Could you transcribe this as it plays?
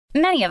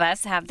Many of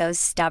us have those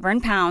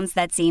stubborn pounds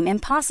that seem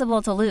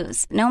impossible to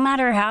lose, no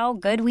matter how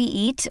good we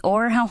eat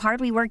or how hard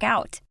we work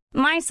out.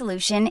 My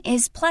solution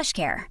is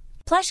PlushCare.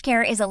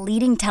 PlushCare is a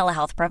leading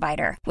telehealth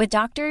provider with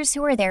doctors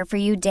who are there for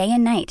you day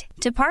and night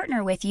to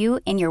partner with you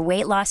in your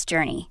weight loss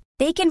journey.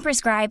 They can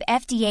prescribe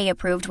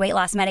FDA-approved weight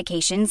loss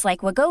medications like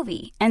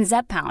Wegovy and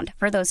Zepbound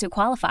for those who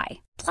qualify.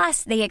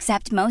 Plus, they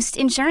accept most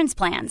insurance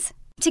plans.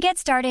 To get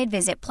started,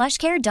 visit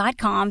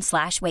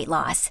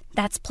plushcare.com/weightloss.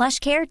 That's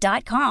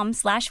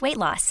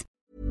plushcare.com/weightloss.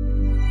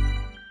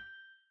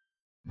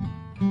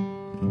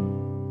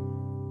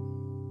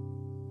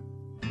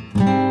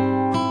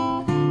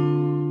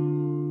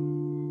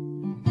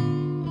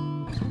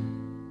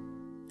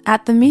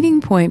 At the meeting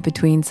point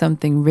between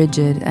something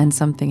rigid and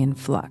something in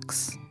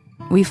flux,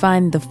 we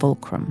find the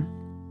fulcrum.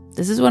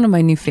 This is one of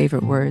my new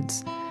favorite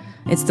words.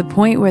 It's the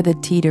point where the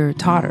teeter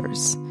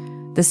totters,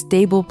 the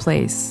stable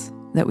place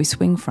that we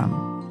swing from.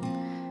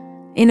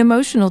 In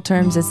emotional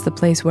terms, it's the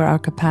place where our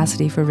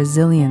capacity for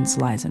resilience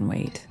lies in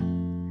wait.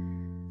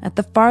 At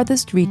the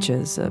farthest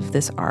reaches of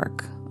this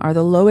arc are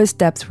the lowest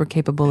depths we're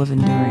capable of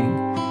enduring,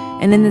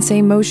 and in the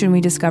same motion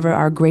we discover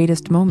our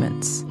greatest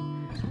moments.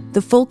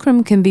 The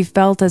fulcrum can be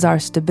felt as our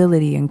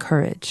stability and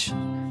courage,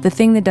 the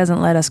thing that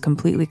doesn't let us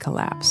completely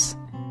collapse.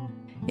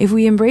 If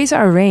we embrace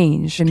our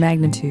range and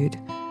magnitude,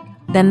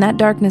 then that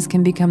darkness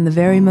can become the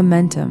very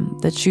momentum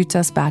that shoots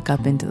us back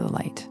up into the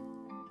light.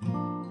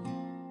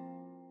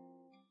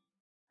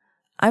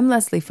 I'm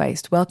Leslie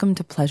Feist. Welcome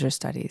to Pleasure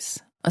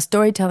Studies, a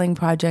storytelling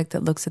project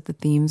that looks at the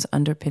themes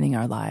underpinning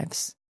our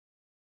lives.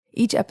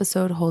 Each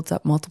episode holds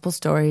up multiple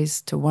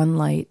stories to one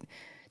light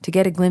to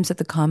get a glimpse at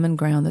the common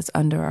ground that's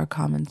under our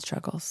common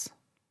struggles.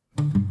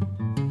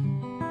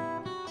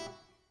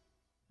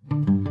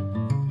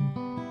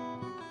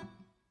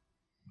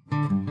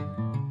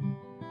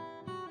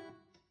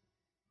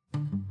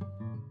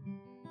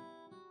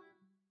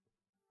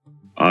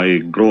 I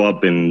grew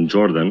up in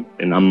Jordan,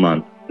 in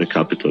Amman, the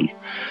capital.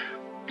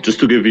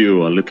 Just to give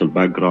you a little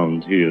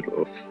background here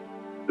of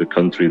the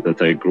country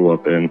that I grew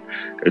up in,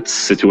 it's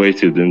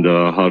situated in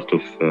the heart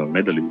of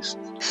Middle East,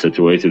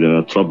 situated in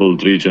a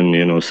troubled region,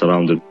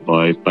 surrounded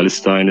by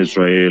Palestine,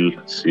 Israel,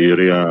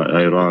 Syria,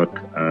 Iraq,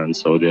 and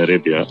Saudi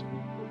Arabia.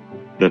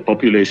 The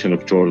population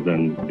of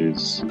Jordan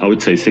is, I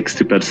would say,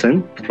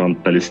 60% from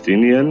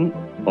Palestinian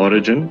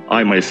origin.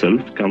 I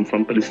myself come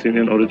from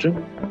Palestinian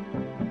origin.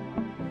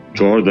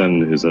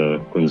 Jordan is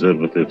a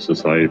conservative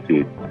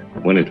society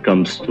when it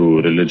comes to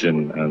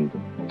religion and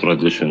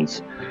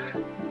traditions.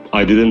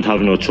 I didn't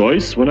have no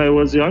choice when I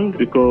was young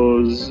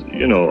because,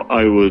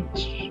 I would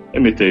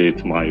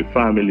imitate my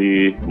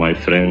family, my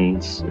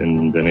friends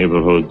in the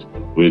neighborhood.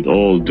 We'd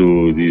all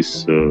do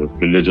these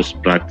religious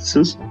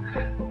practices.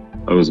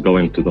 I was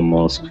going to the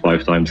mosque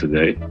 5 times a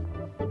day.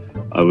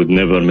 I would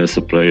never miss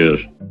a prayer.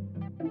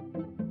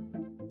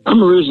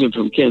 I'm originally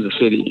from Kansas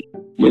City.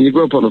 When you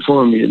grow up on a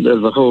farm,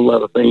 there's a whole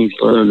lot of things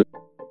to learn.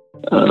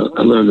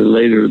 I learned it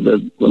later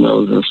that when I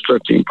was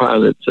instructing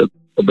pilots, that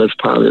the best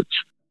pilots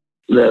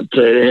that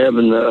they have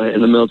in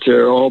the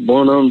military are all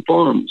born on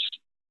farms.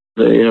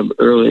 They have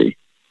early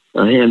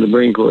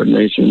hand-to-brain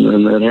coordination,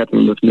 and that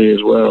happened with me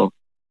as well.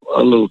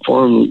 A little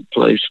farm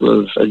place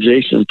was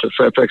adjacent to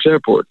Fairfax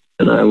Airport,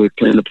 and I would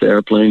clean up the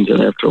airplanes,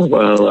 and after a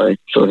while I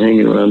started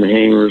hanging around the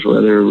hangars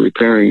where they were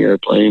repairing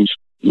airplanes.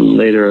 And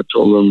later I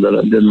told them that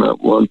I did not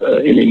want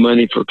any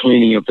money for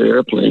cleaning up the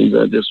airplanes.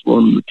 I just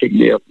wanted them to pick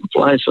me up and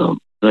fly some.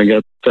 And I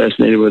got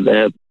fascinated with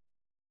that.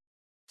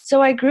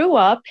 So I grew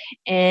up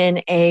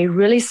in a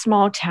really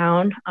small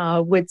town,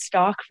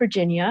 Woodstock,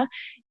 Virginia.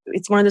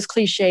 It's one of those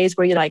cliches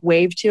where you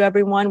wave to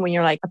everyone when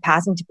you're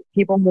passing to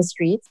people in the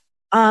streets.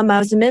 I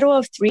was the middle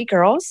of 3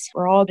 girls.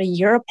 We're all a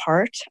year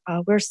apart.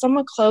 We were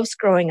somewhat close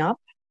growing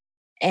up.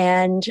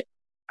 And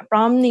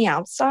from the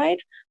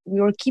outside, we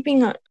were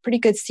keeping a pretty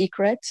good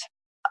secret.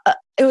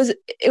 It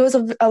was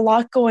a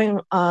lot going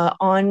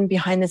on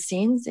behind the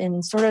scenes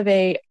in sort of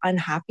a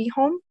unhappy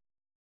home.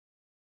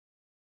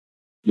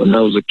 When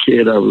I was a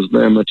kid, I was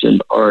very much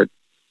into art.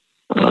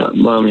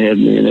 Mom had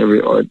me in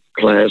every art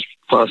class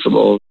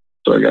possible.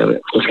 So I got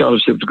a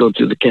scholarship to go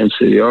to the Kansas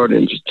City Art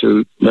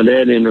Institute. My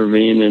dad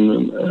intervened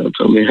and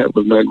told me I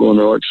was not going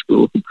to art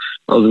school.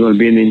 I was going to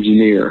be an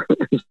engineer.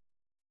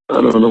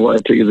 I don't know why I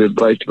took his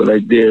advice, but I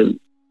did.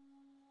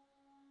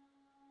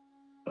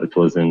 It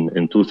was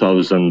in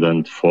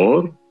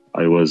 2004.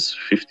 I was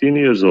 15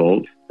 years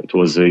old. It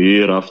was a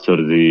year after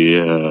the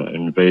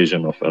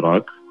invasion of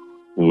Iraq.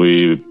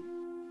 We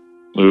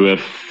were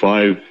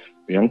 5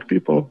 young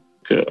people,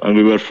 and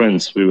we were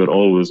friends. We were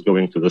always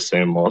going to the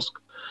same mosque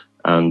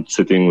and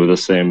sitting with the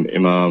same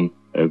imam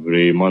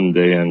every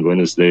Monday and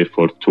Wednesday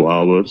for 2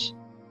 hours.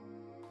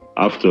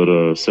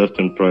 After a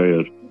certain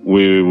prayer,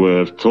 we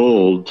were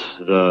told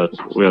that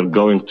we are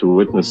going to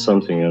witness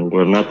something and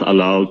we're not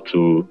allowed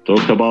to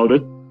talk about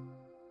it.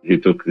 He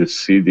took this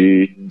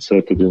CD,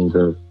 inserted in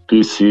the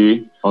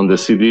PC. On the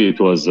CD, it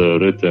was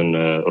written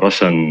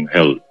Russian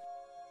Hell.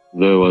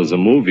 There was a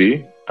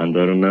movie, and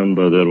I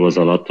remember there was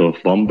a lot of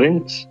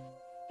bombings.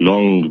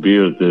 long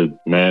bearded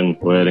men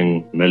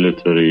wearing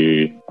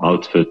military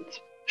outfit,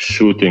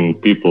 shooting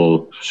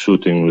people,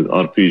 shooting with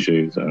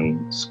RPGs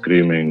and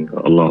screaming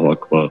Allahu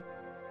Akbar.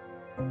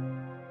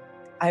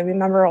 I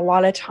remember a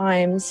lot of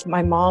times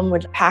my mom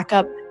would pack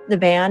up the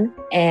van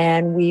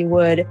and we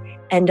would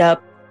end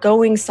up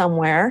going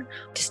somewhere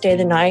to stay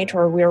the night,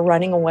 or we were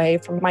running away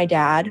from my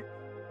dad.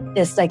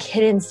 This like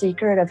hidden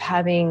secret of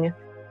having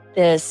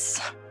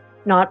this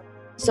not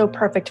so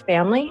perfect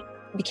family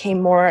became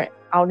more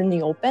out in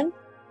the open.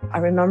 I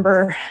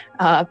remember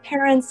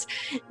parents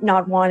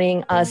not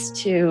wanting us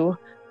to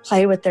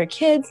play with their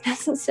kids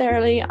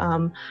necessarily.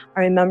 I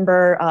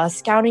remember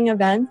scouting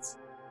events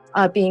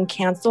being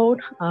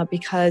canceled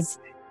because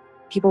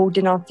people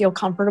did not feel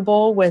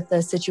comfortable with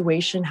the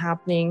situation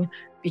happening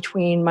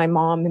between my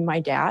mom and my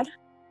dad.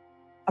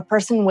 A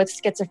person with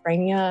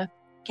schizophrenia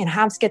can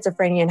have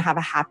schizophrenia and have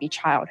a happy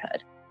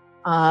childhood.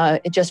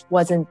 It just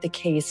wasn't the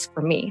case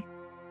for me.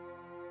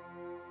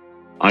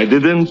 I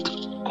didn't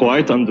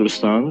quite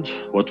understand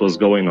what was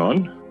going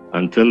on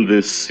until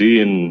this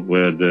scene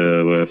where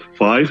there were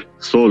 5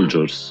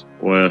 soldiers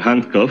were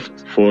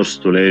handcuffed,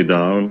 forced to lay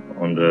down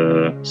on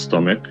the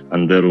stomach,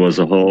 and there was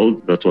a hole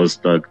that was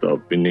dug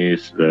up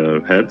beneath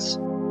their heads.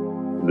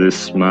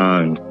 This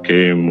man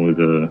came with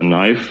a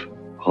knife,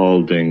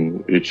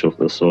 holding each of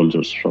the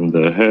soldiers from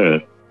their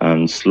hair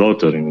and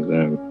slaughtering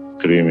them,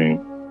 screaming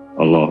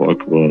Allahu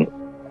Akbar.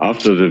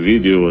 After the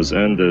video was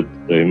ended,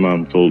 the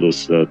Imam told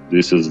us that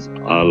this is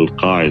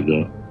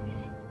Al-Qaeda.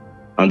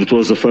 And it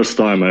was the first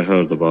time I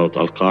heard about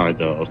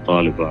Al-Qaeda or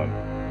Taliban.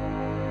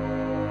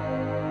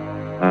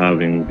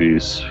 Having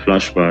these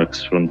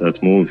flashbacks from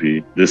that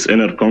movie, this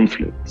inner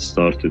conflict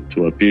started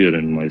to appear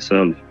in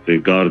myself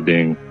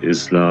regarding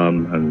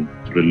Islam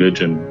and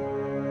religion.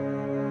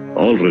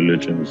 All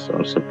religions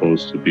are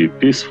supposed to be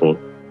peaceful.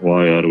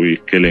 Why are we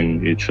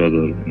killing each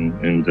other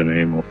in the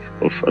name of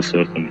a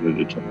certain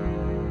religion?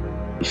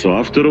 So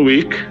after a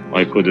week,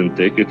 I couldn't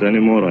take it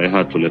anymore. I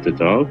had to let it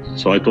out.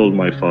 So I told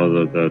my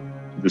father that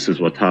this is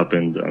what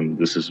happened and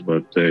this is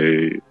what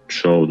they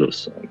showed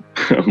us.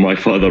 My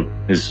father,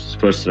 his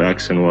first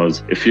reaction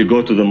was, if you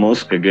go to the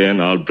mosque again,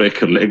 I'll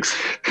break your legs.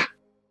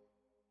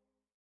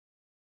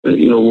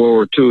 World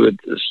War II had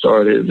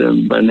started,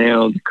 and by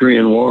now the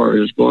Korean War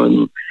is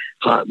going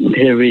hot and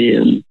heavy,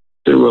 and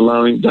they were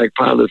allowing black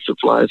pilots to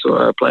fly, so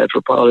I applied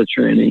for pilot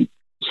training,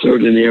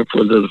 served in the Air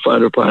Force as a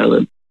fighter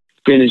pilot,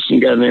 finished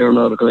and got an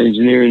aeronautical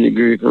engineering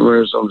degree from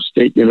Arizona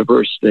State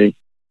University.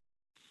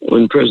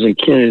 When President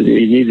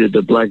Kennedy needed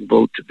the black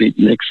vote to beat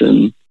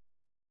Nixon,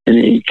 and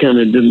he kind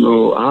of didn't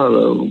know how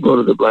to go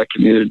to the black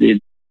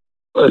community,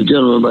 a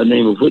gentleman by the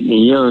name of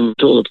Whitney Young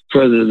told the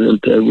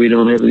president that we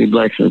don't have any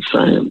blacks in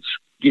science.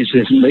 He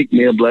said, make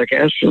me a black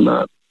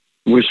astronaut,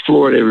 which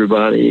floored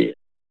everybody.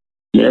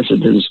 NASA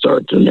didn't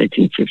start until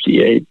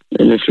 1958.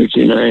 And in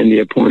 1959, they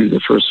appointed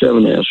the first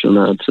 7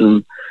 astronauts.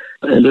 And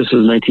this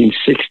was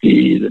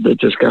 1960 that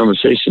this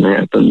conversation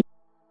happened.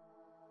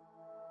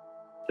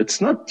 It's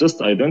not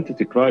just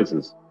identity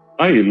crisis.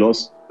 I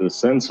lost the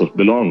sense of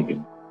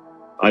belonging.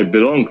 I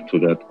belong to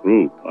that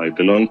group. I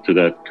belong to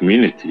that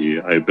community.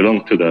 I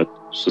belong to that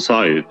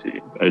society.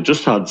 I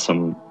just had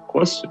some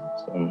questions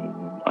and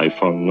I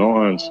found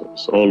no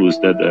answers. Always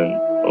dead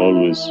end.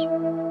 Always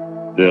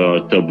there are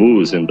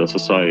taboos in the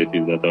society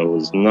that I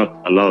was not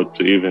allowed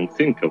to even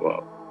think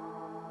about.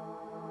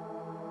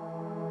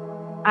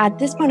 At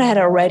this point, I had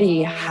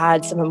already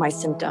had some of my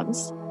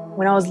symptoms.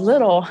 When I was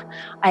little,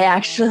 I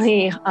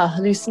actually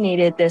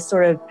hallucinated this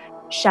sort of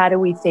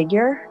shadowy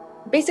figure,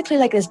 basically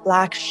like this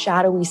black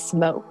shadowy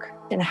smoke.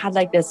 And it had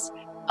like this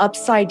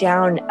upside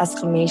down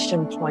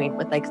exclamation point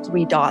with like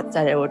 3 dots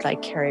that it would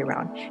like carry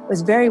around. It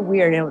was very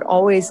weird, and it would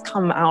always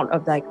come out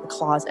of like the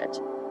closet.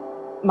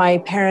 My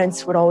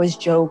parents would always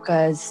joke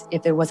as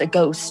if it was a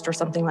ghost or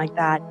something like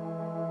that.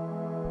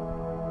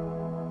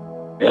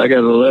 I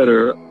got a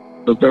letter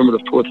November the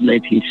 4th,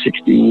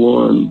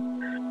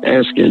 1961,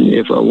 asking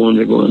if I wanted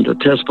to go into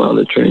test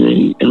pilot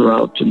training en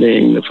route to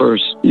being the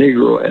first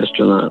Negro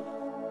astronaut.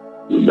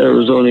 There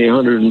was only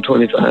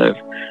 125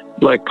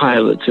 black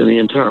pilots in the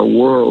entire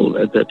world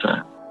at that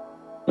time.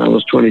 I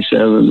was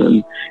 27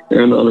 and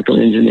aeronautical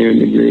engineering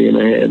degree,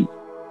 and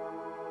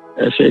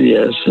I said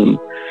yes, and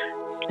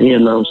he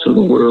announced to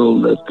the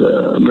world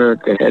that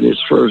America had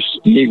its first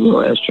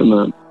Negro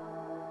astronaut.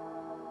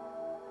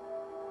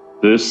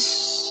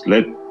 This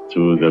led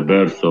to the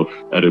birth of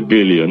a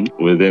rebellion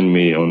within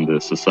me on the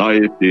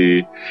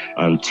society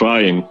and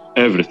trying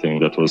everything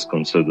that was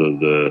considered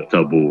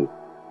taboo.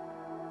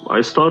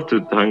 I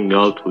started hanging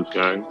out with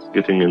gangs,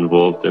 getting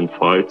involved in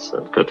fights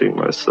and cutting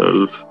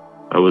myself.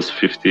 I was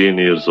 15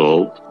 years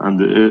old, and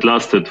it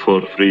lasted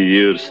for 3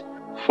 years.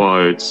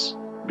 Fights,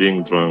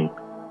 being drunk,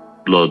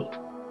 blood,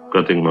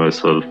 cutting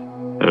myself,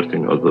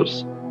 hurting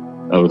others.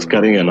 I was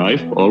carrying a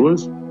knife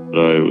always.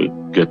 I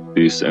would get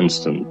this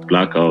instant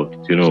blackout,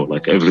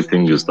 like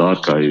everything is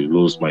dark. I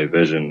lose my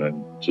vision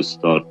and just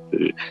start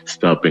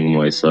stabbing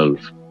myself,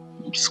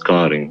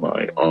 scarring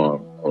my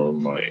arm or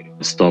my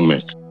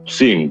stomach.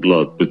 Seeing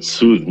blood would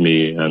soothe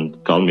me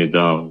and calm me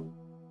down.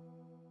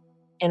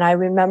 And I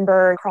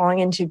remember crawling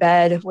into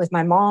bed with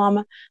my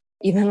mom,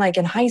 even like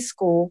in high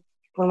school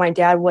when my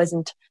dad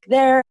wasn't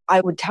there.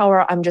 I would tell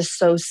her I'm just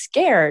so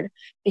scared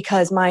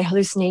because my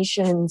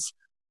hallucinations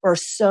were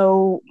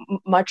so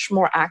much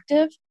more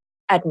active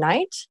at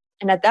night.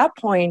 And at that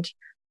point,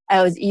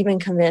 I was even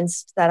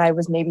convinced that I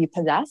was maybe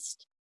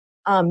possessed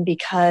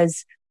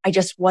because I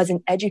just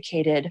wasn't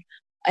educated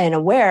and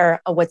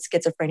aware of what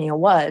schizophrenia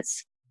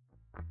was.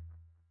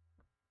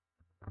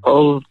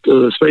 All of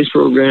the space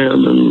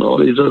program and all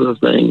these other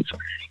things,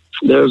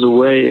 there's a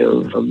way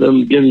of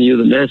them giving you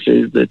the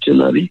message that you're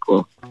not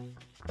equal.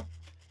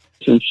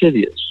 It's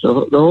insidious.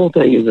 So the whole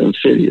thing is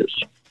insidious.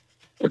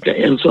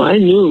 Okay, and so I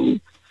knew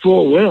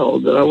full well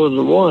that I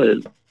wasn't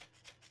wanted.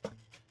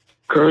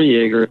 Colonel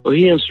Yeager,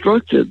 he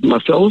instructed my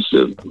fellow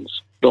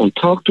students, don't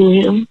talk to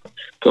him,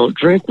 don't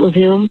drink with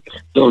him,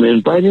 don't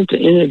invite him to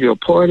any of your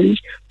parties,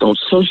 don't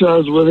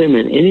socialize with him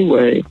in any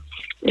way,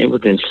 and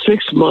within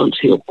 6 months,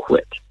 he'll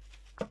quit.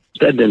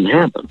 That didn't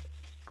happen.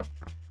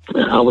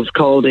 I was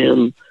called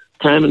in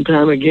time and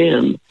time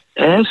again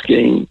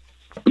asking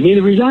me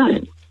to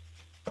resign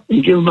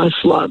and give my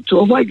slot to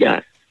a white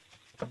guy.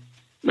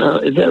 Now,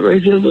 is that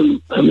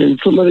racism? I mean,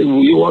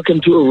 you walk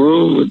into a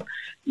room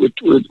with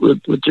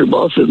your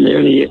boss in there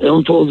and he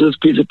unfolds this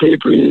piece of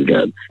paper and he's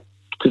got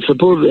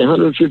supposedly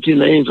 150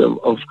 names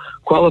of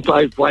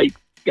qualified white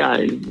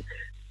guys.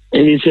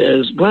 And he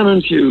says, why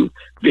don't you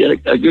be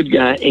a good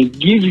guy and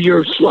give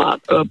your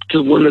slot up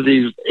to one of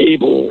these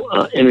able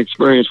and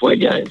experienced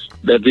white guys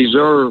that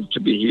deserve to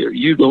be here.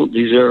 You don't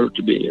deserve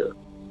to be here.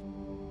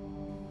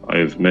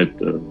 I've met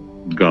a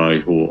guy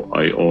who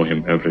I owe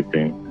him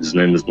everything. His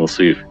name is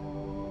Nasif.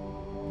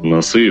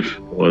 Nasif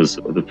was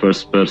the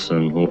first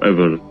person who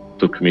ever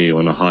took me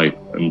on a hike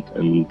and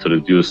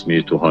introduced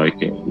me to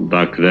hiking.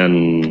 Back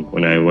then,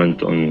 when I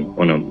went on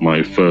one of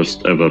my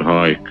first ever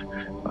hike,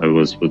 I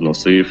was with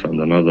Nasif and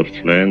another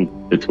friend.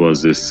 It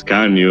was this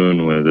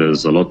canyon where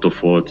there's a lot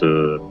of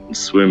water,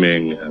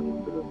 swimming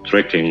and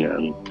trekking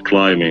and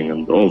climbing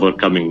and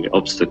overcoming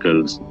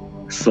obstacles.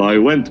 So I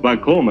went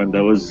back home and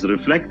I was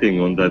reflecting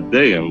on that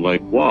day. I'm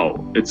like,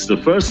 wow, it's the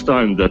first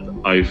time that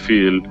I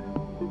feel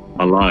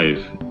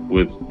alive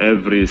with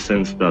every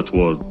sense that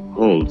word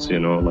holds,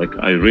 like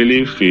I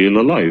really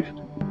feel alive.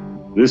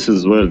 This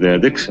is where the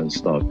addiction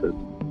started.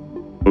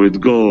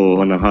 We'd go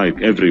on a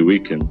hike every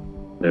weekend.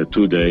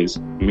 2 days,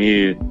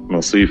 me,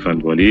 Nasif,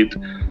 and Walid.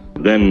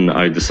 Then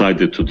I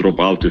decided to drop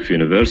out of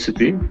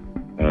university,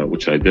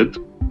 which I did,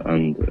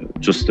 and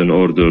just in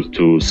order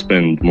to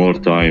spend more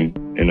time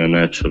in a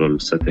natural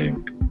setting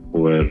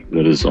where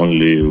there is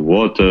only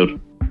water,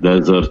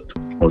 desert,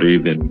 or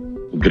even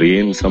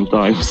green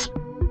sometimes.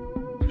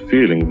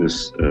 Feeling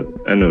this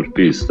inner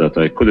peace that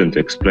I couldn't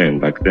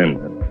explain back then.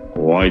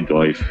 Why do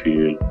I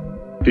feel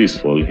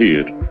peaceful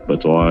here,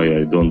 but why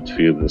I don't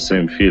feel the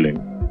same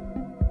feeling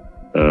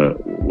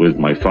with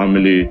my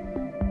family,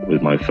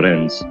 with my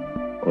friends,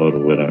 or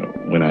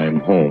when I am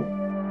home.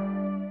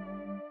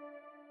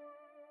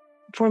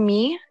 For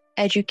me,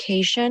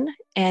 education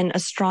and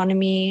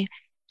astronomy,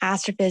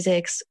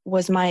 astrophysics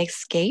was my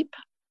escape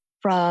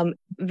from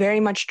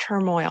very much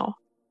turmoil.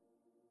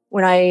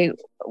 When I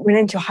went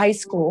into high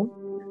school,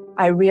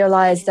 I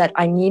realized that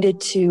I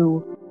needed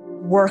to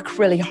work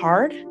really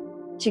hard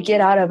to get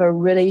out of a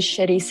really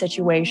shitty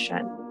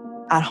situation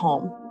at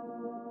home.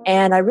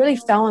 And I really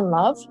fell in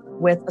love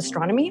with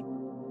astronomy.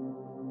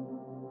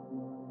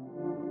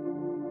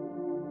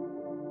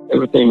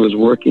 Everything was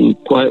working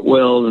quite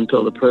well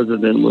until the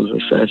president was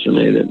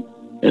assassinated.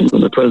 And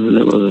when the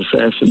president was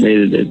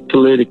assassinated, it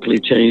politically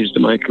changed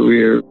my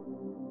career.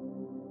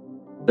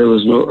 There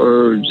was no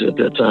urge at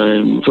that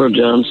time for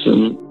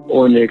Johnson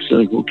or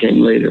Nixon, who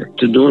came later,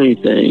 to do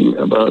anything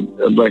about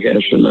a black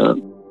astronaut.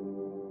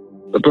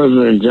 But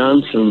President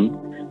Johnson,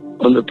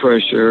 under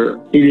pressure,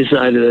 he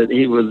decided that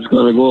he was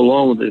going to go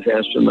along with this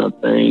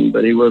astronaut thing,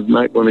 but he was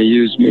not going to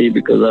use me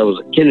because I was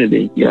a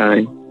Kennedy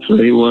guy. So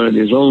he wanted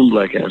his own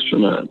black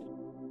astronaut.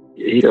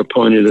 He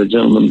appointed a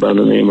gentleman by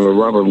the name of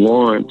Robert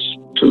Lawrence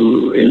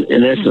to,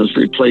 in essence,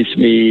 replace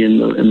me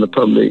in the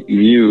public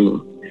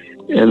view.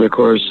 And of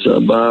course,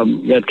 Bob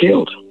got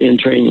killed in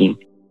training.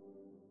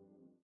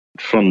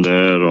 From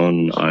there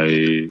on,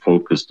 I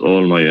focused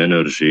all my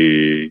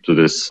energy to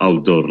this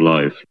outdoor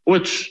life,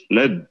 which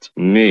led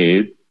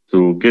me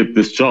to get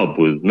this job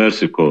with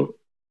Mercy Corps.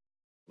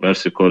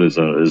 Mercy Corps is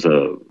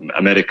a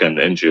American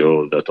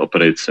NGO that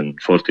operates in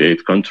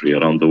 48 countries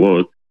around the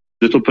world.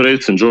 It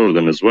operates in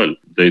Jordan as well.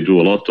 They do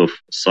a lot of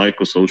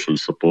psychosocial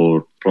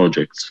support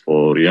projects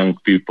for young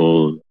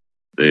people.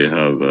 They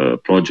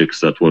have projects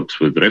that works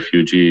with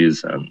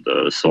refugees and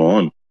so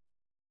on.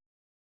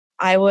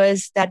 I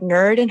was that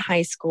nerd in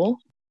high school.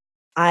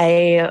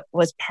 I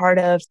was part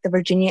of the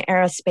Virginia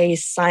Aerospace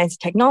Science and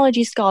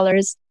Technology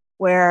Scholars,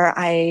 where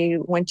I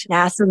went to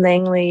NASA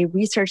Langley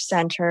Research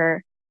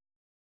Center.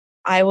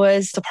 I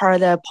was a part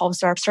of the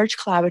Pulsar Research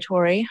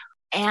Collaboratory,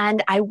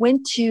 and I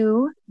went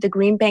to the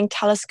Green Bank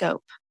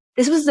Telescope.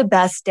 This was the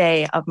best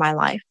day of my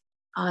life.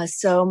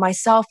 So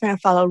myself and a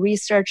fellow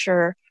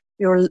researcher,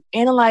 we were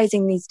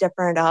analyzing these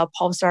different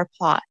pulsar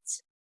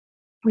plots.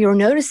 we were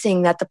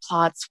noticing that the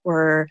plots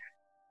were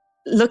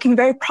looking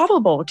very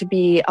probable to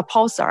be a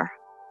pulsar.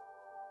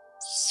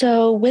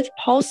 So with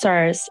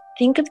pulsars,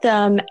 think of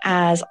them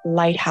as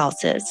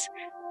lighthouses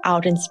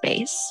out in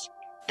space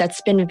that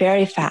spin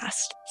very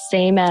fast,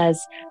 same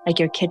as like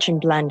your kitchen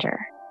blender.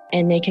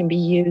 And they can be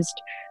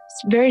used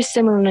very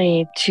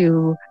similarly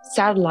to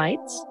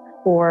satellites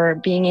for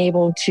being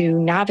able to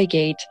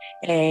navigate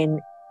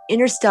an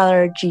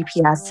interstellar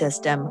GPS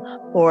system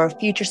for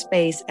future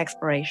space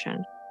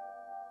exploration.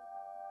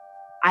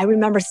 I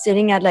remember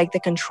sitting at like the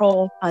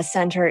control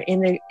center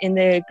in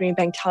the Green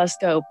Bank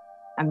telescope.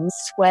 I'm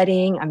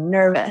sweating, I'm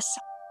nervous.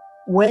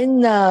 When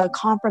the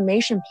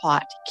confirmation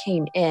plot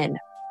came in,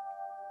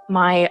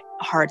 my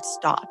heart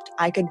stopped.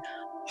 I could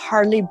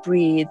hardly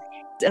breathe,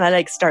 and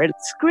I started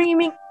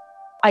screaming.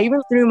 I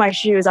even threw my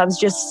shoes. I was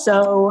just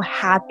so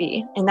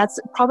happy, and that's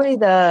probably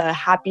the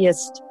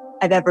happiest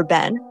I've ever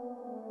been.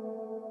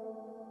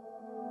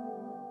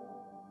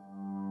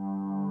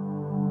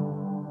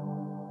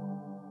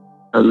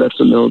 I left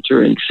the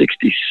military in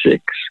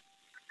 '66.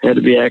 Had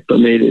to be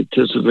acclimated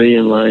to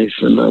civilian life,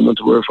 and I went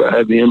to work for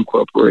IBM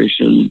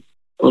Corporation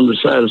on the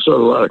side of sort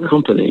of a lot of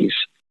companies.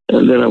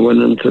 And then I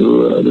went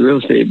into the real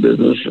estate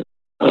business.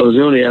 I was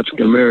the only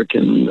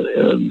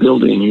African-American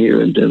building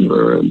here in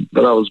Denver,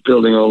 but I was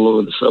building all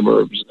over the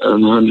suburbs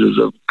and hundreds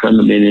of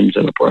condominiums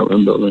and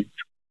apartment buildings.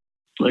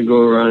 I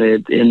go around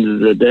at the end of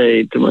the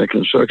day to my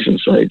construction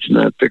sites, and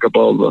I pick up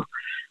all the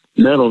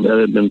metal that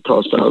had been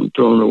tossed out and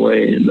thrown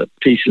away and the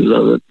pieces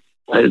of it.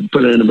 I'd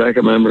put it in the back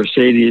of my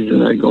Mercedes,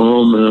 and I'd go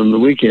home, and on the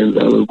weekends,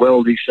 I would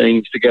weld these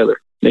things together,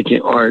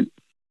 making art.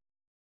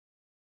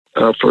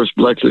 Our first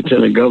black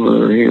lieutenant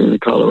governor here in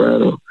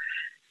Colorado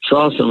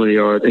saw some of the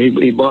art.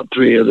 He bought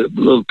 3 of the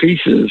little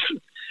pieces,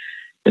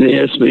 and he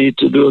asked me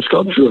to do a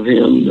sculpture of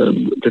him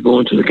to go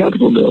into the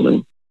Capitol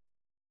building.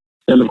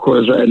 And, of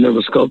course, I had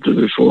never sculpted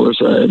before,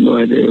 so I had no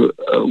idea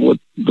what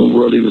the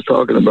world he was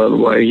talking about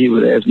and why he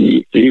would ask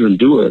me to even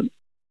do it.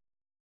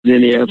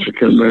 In the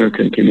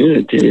African-American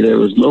community, there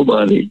was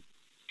nobody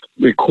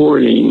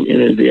recording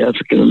any of the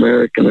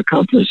African-American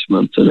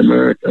accomplishments in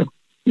America.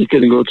 You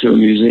couldn't go to a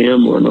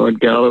museum or an art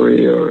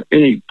gallery or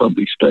any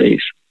public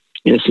space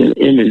and see an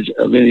image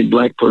of any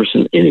black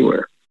person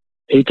anywhere.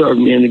 He talked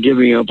me into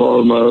giving up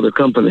all of my other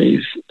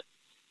companies,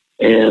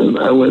 and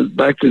I went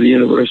back to the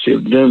University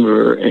of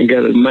Denver and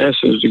got a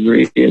master's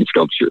degree in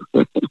sculpture.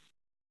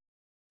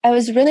 I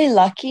was really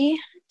lucky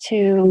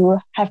to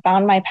have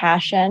found my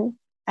passion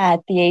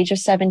at the age of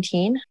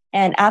 17.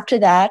 And after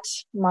that,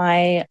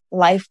 my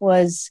life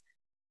was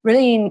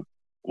really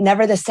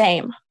never the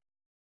same.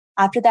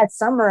 After that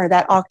summer,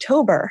 that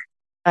October,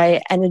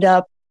 I ended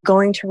up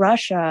going to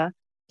Russia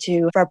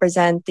to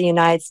represent the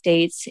United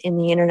States in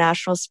the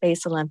International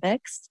Space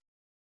Olympics.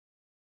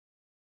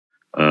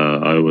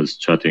 I was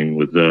chatting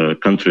with the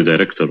country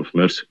director of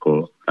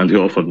Mexico, and he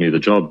offered me the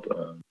job.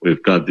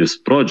 We've got this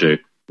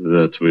project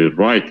that we're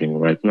writing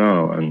right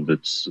now, and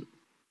it's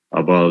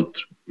about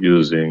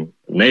using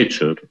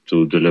nature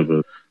to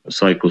deliver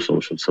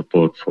psychosocial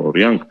support for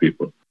young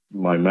people.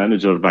 My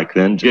manager back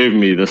then gave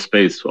me the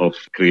space of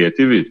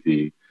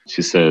creativity.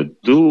 She said,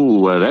 do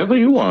whatever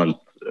you want.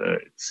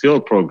 It's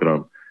your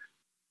program.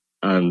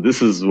 And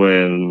this is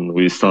when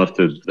we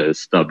started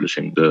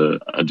establishing the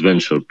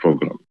adventure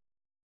program.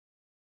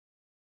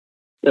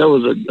 There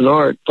was an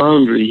art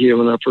foundry here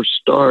when I first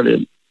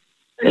started.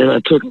 And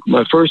I took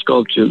my first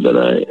sculpture that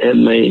I had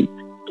made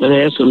and I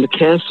asked them to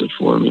cast it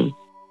for me.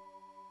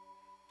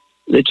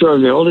 They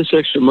charged me all this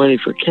extra money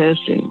for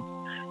casting,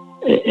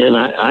 and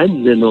I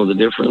didn't know the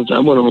difference. I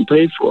went on and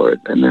paid for it,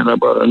 and then I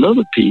brought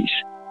another piece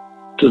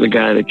to the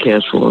guy that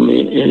cast for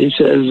me, and he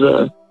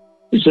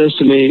says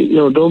to me,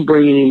 don't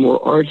bring any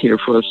more art here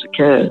for us to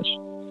cast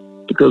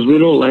because we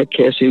don't like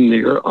casting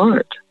your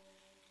art.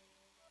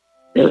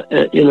 And,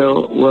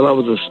 I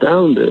was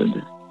astounded.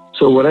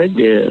 So what I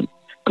did,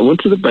 I went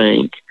to the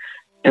bank,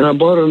 and I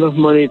bought enough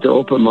money to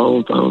open my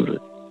own foundry.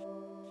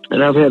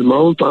 And I've had my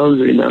own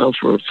foundry now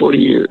for 40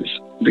 years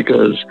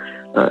because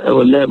I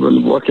would never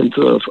walk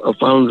into a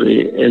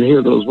foundry and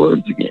hear those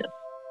words again.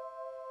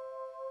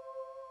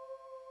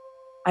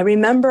 I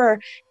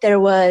remember there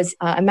was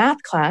a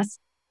math class.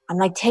 I'm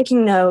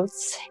taking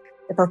notes.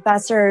 The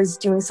professor's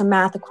doing some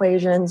math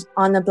equations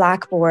on the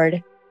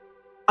blackboard.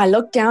 I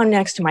look down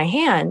next to my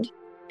hand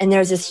and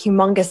there's this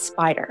humongous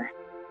spider.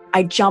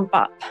 I jump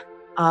up.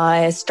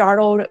 I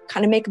startled,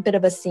 kind of make a bit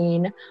of a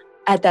scene.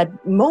 At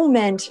that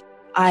moment,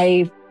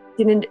 I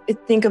didn't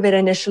think of it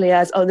initially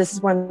as, this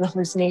is one of the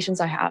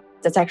hallucinations I have.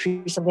 That's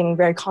actually something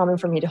very common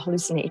for me to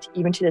hallucinate,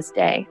 even to this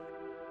day.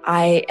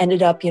 I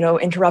ended up,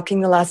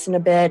 interrupting the lesson a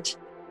bit,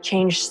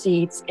 changed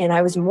seats, and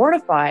I was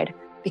mortified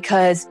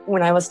because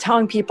when I was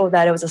telling people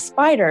that it was a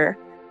spider,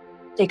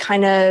 they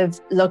kind of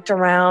looked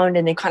around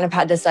and they kind of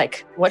had this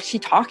what's she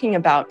talking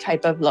about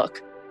type of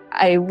look.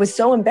 I was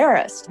so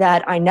embarrassed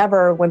that I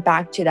never went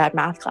back to that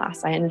math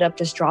class. I ended up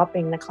just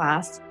dropping the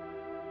class.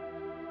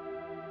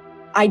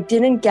 I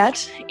didn't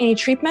get any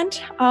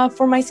treatment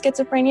for my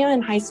schizophrenia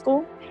in high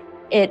school.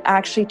 It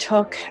actually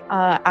took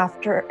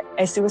after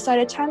a suicide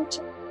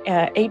attempt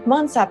 8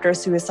 months after a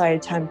suicide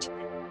attempt,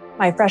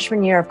 my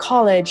freshman year of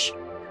college,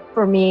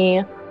 for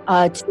me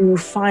to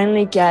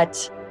finally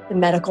get the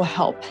medical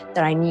help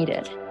that I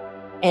needed.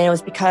 And it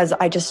was because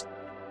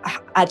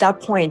at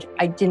that point,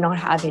 I did not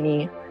have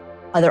any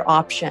other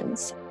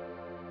options.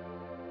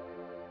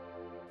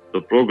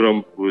 The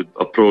program would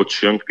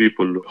approach young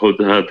people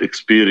who had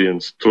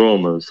experienced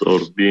traumas or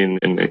been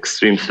in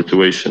extreme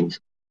situations.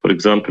 For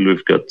example,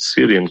 we've got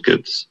Syrian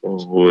kids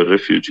who are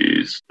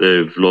refugees.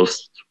 They've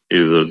lost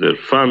either their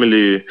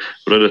family,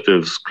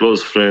 relatives,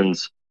 close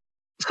friends.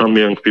 Some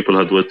young people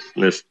had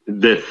witnessed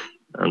death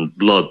and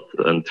blood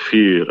and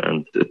fear,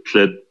 and it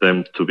led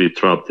them to be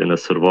trapped in a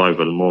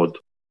survival mode.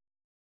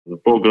 The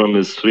program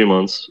is 3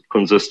 months,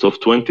 consists of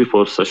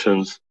 24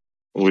 sessions.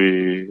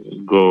 We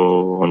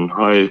go on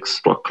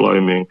hikes, rock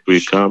climbing, we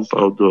camp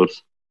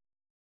outdoors.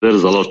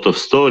 There's a lot of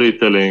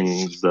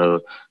storytelling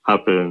that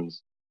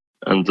happens.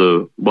 And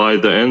by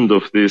the end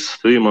of these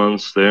 3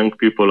 months, the young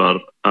people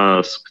are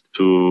asked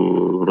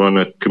to run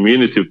a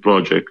community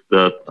project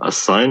that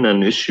assign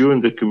an issue in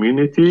the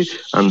community,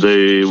 and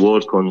they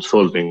work on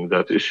solving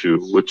that issue,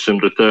 which in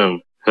return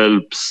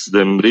helps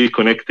them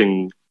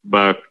reconnecting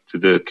back to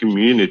the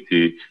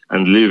community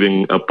and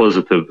leaving a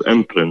positive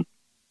imprint.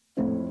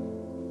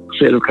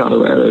 State of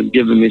Colorado had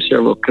given me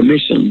several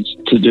commissions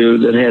to do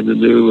that had to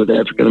do with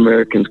African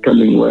Americans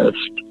coming west.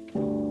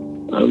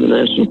 The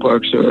National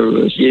Park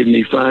Service gave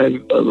me 5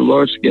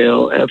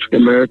 large-scale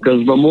African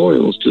Americans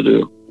memorials to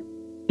do.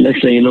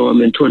 Next thing you know,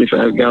 I'm in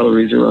 25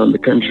 galleries around the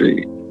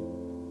country,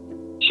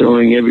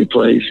 showing every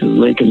place in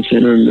Lincoln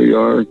Center in New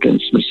York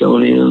and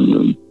Smithsonian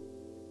and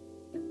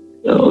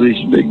all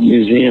these big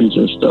museums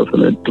and stuff.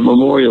 And the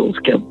memorials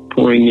kept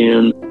pouring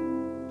in.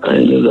 I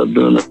ended up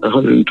doing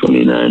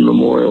 129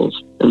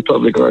 memorials and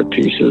public art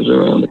pieces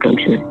around the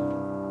country.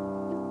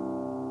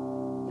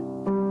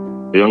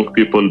 Young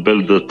people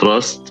build the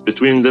trust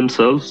between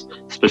themselves,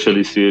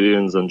 especially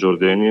Syrians and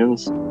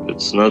Jordanians.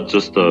 It's not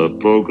just a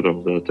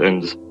program that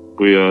ends.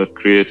 We are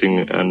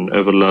creating an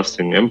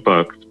everlasting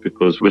impact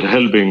because we're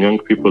helping young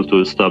people to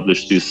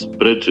establish these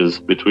bridges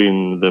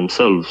between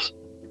themselves.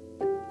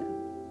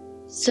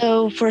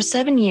 So for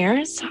 7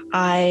 years,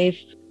 I've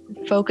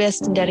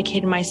focused and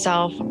dedicated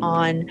myself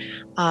on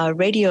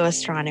radio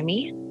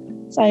astronomy.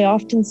 I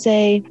often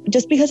say,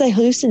 just because I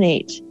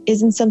hallucinate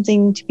isn't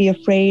something to be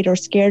afraid or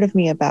scared of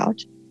me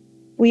about.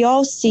 We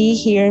all see,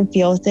 hear, and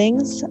feel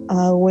things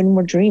when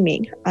we're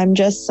dreaming. I'm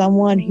just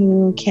someone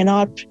who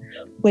cannot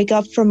wake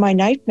up from my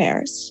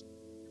nightmares.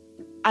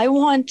 I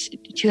want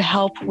to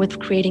help with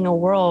creating a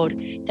world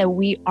that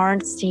we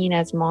aren't seen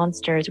as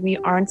monsters. We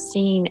aren't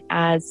seen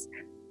as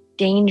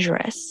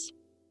dangerous.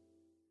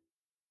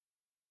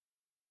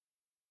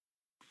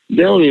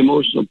 The only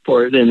emotional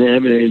part didn't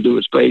have anything to do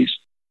with space.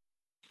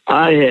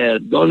 I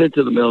had gone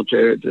into the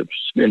military to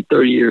spend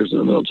 30 years in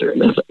the military,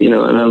 and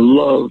I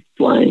love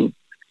flying.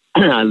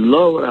 I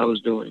love what I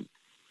was doing.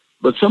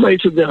 But somebody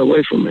took that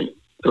away from me,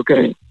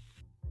 okay?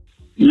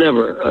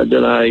 Never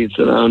did I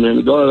sit down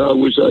and, God, I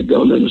wish I'd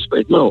gone into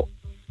space. No.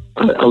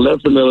 I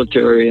left the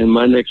military, and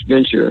my next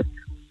venture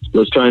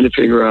was trying to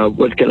figure out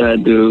what could I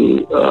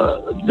do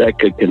that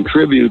could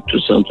contribute to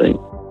something.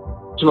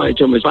 Somebody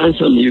told me, find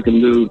something you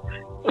can do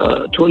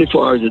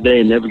 24 hours a day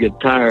and never get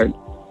tired,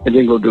 and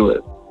then go do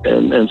it.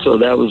 And so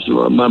that was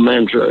my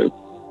mantra,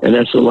 and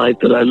that's the life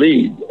that I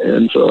lead.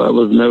 And so I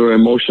was never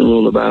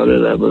emotional about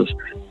it. I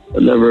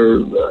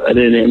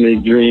didn't have any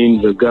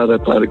dreams of, God,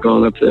 if I'd have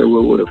gone up there,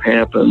 what would have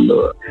happened,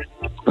 or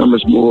how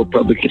much more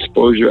public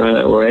exposure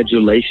or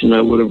adulation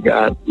I would have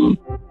gotten,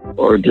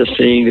 or just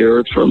seeing the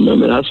earth from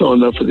them. And I saw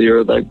enough of the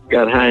earth. I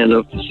got high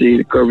enough to see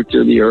the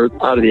curvature of the earth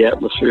out of the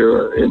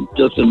atmosphere, and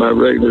just in my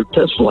regular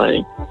test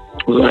flying.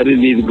 So I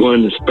didn't need to go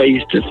into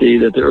space to see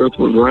that the earth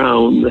was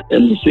round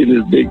and to see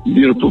this big,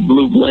 beautiful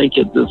blue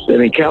blanket that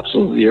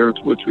encapsulates the earth,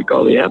 which we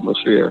call the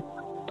atmosphere,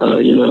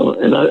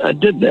 and I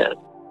did that.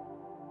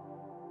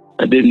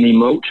 I didn't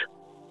emote.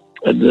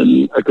 I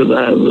didn't, because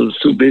I was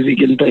too busy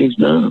getting things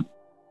done.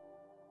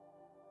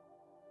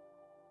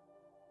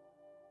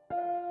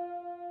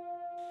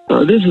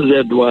 This is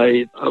Ed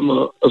Dwight. I'm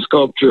a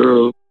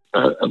sculptor.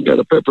 I've got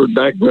a peppered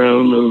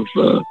background of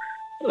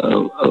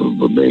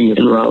being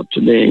en route to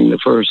being the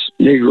first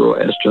Negro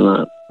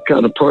astronaut.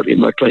 Kind of partly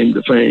my claim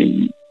to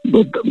fame,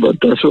 but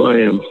that's who I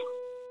am.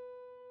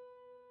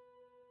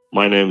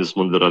 My name is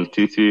Mundir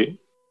Al-Titi.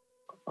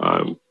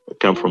 I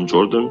come from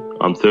Jordan.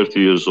 I'm 30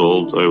 years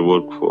old. I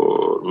work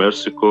for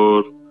Mercy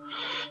Corps.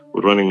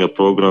 We're running a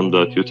program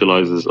that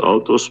utilizes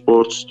outdoor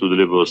sports to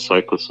deliver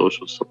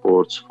psychosocial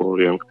supports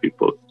for young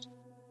people.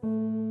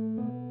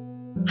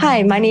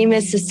 Hi, my name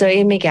is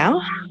Cecilia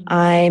Miguel.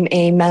 I'm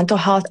a mental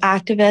health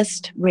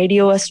activist,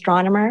 radio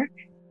astronomer,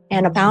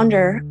 and a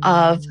founder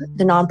of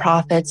the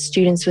nonprofit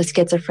Students with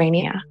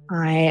Schizophrenia.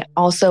 I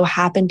also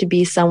happen to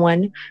be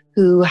someone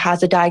who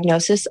has a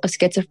diagnosis of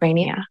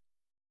schizophrenia.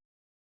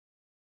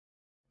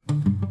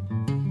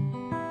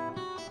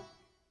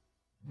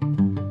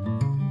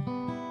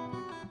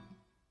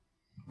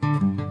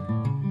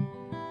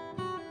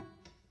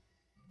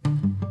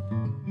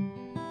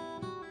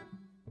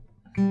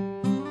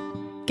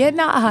 Get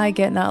Not High,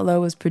 Get Not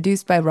Low was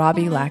produced by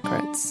Robbie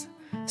Lakritz.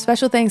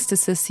 Special thanks to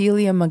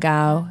Cecilia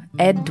Magau,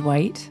 Ed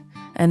Dwight,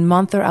 and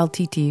Monther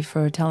Altiti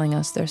for telling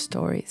us their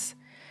stories.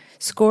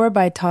 Score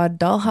by Todd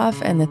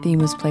Dullhuff, and the theme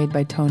was played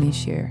by Tony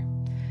Shear.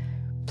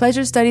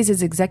 Pleasure Studies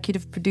is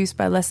executive produced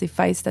by Leslie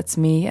Feist, that's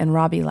me, and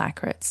Robbie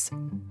Lakritz.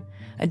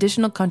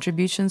 Additional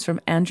contributions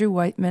from Andrew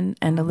Whiteman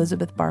and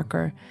Elizabeth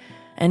Barker,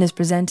 and is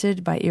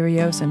presented by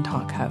Irios and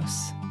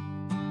Talkhouse.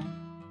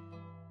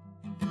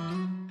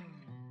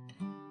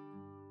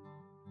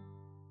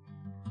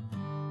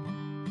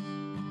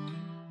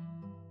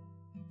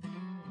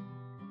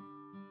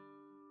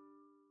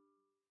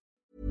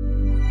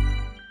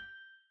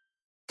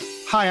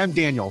 Hi, I'm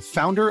Daniel,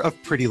 founder of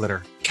Pretty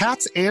Litter.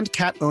 Cats and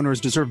cat owners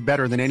deserve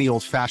better than any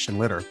old-fashioned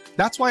litter.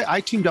 That's why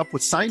I teamed up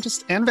with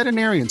scientists and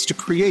veterinarians to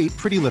create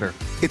Pretty Litter.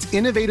 Its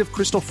innovative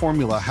crystal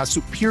formula has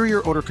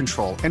superior odor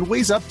control and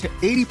weighs up to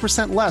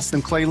 80% less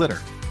than clay litter.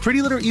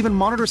 Pretty Litter even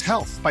monitors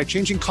health by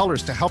changing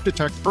colors to help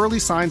detect early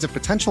signs of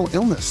potential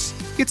illness.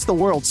 It's the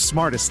world's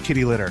smartest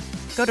kitty litter.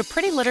 Go to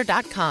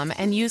prettylitter.com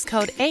and use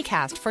code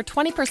ACAST for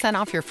 20%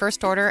 off your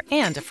first order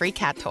and a free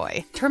cat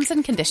toy. Terms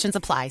and conditions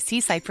apply.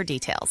 See site for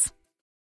details.